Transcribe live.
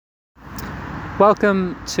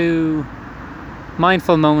Welcome to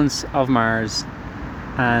Mindful Moments of Mars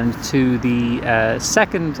and to the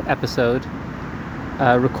second episode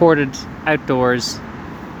recorded outdoors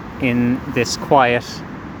in this quiet,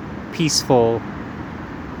 peaceful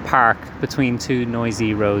park between two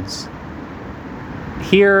noisy roads.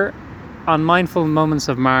 Here on Mindful Moments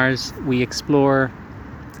of Mars, we explore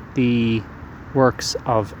the works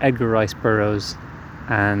of Edgar Rice Burroughs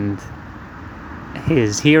and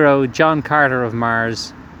his hero John Carter of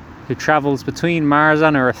Mars, who travels between Mars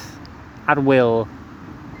and Earth at will,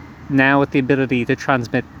 now with the ability to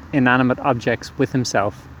transmit inanimate objects with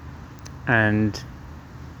himself. And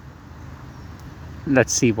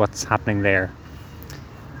let's see what's happening there.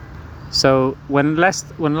 So when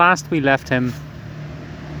last we left him,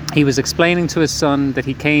 he was explaining to his son that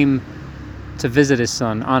he came to visit his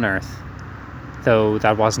son on Earth, though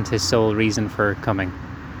that wasn't his sole reason for coming.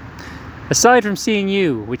 Aside from seeing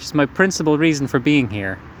you, which is my principal reason for being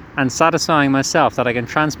here, and satisfying myself that I can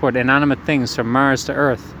transport inanimate things from Mars to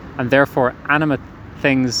Earth, and therefore animate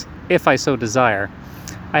things if I so desire,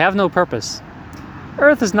 I have no purpose.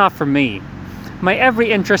 Earth is not for me. My every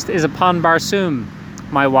interest is upon Barsoom.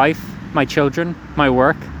 My wife, my children, my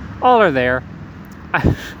work, all are there.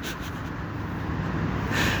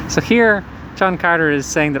 So here, John Carter is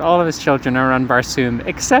saying that all of his children are on Barsoom,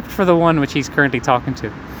 except for the one which he's currently talking to.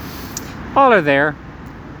 All are there.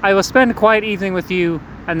 I will spend a quiet evening with you,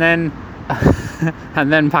 and then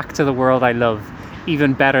back to the world I love,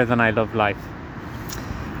 even better than I love life.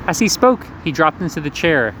 As he spoke, he dropped into the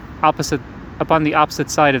chair upon the opposite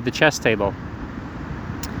side of the chess table.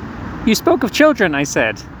 You spoke of children, I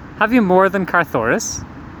said. Have you more than Carthoris?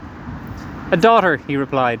 A daughter, he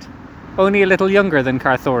replied, only a little younger than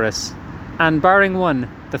Carthoris, and barring one,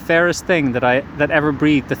 the fairest thing that ever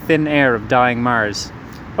breathed the thin air of dying Mars.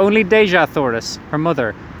 Only Dejah Thoris, her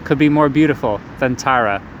mother, could be more beautiful than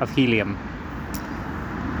Tara of Helium.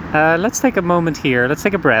 Let's take a moment here. Let's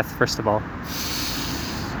take a breath, first of all.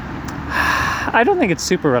 I don't think it's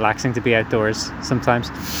super relaxing to be outdoors sometimes.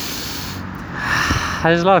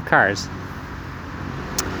 There's a lot of cars.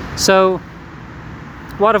 So,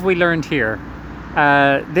 what have we learned here?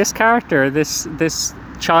 This character, this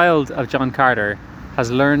child of John Carter, has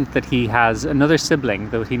learned that he has another sibling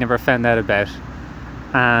that he never found out about,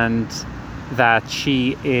 and that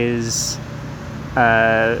she is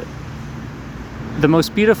the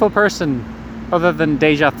most beautiful person, other than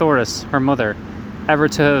Dejah Thoris, her mother, ever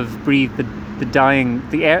to have breathed the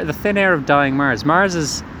thin air of dying Mars. Mars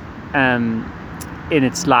is in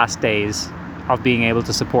its last days of being able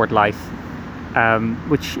to support life,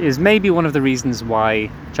 which is maybe one of the reasons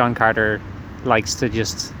why John Carter likes to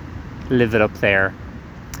just live it up there.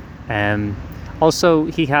 Also,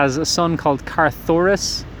 he has a son called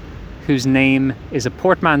Carthoris, whose name is a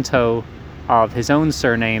portmanteau of his own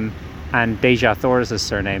surname and Dejah Thoris'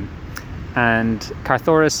 surname. And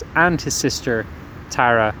Carthoris and his sister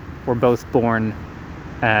Tara were both born,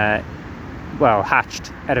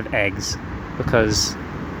 hatched out of eggs, because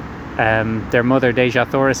their mother Dejah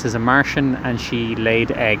Thoris is a Martian, and she laid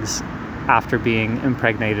eggs after being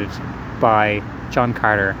impregnated by John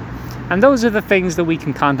Carter. And those are the things that we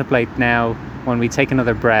can contemplate now when we take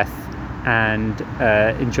another breath and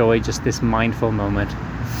enjoy just this mindful moment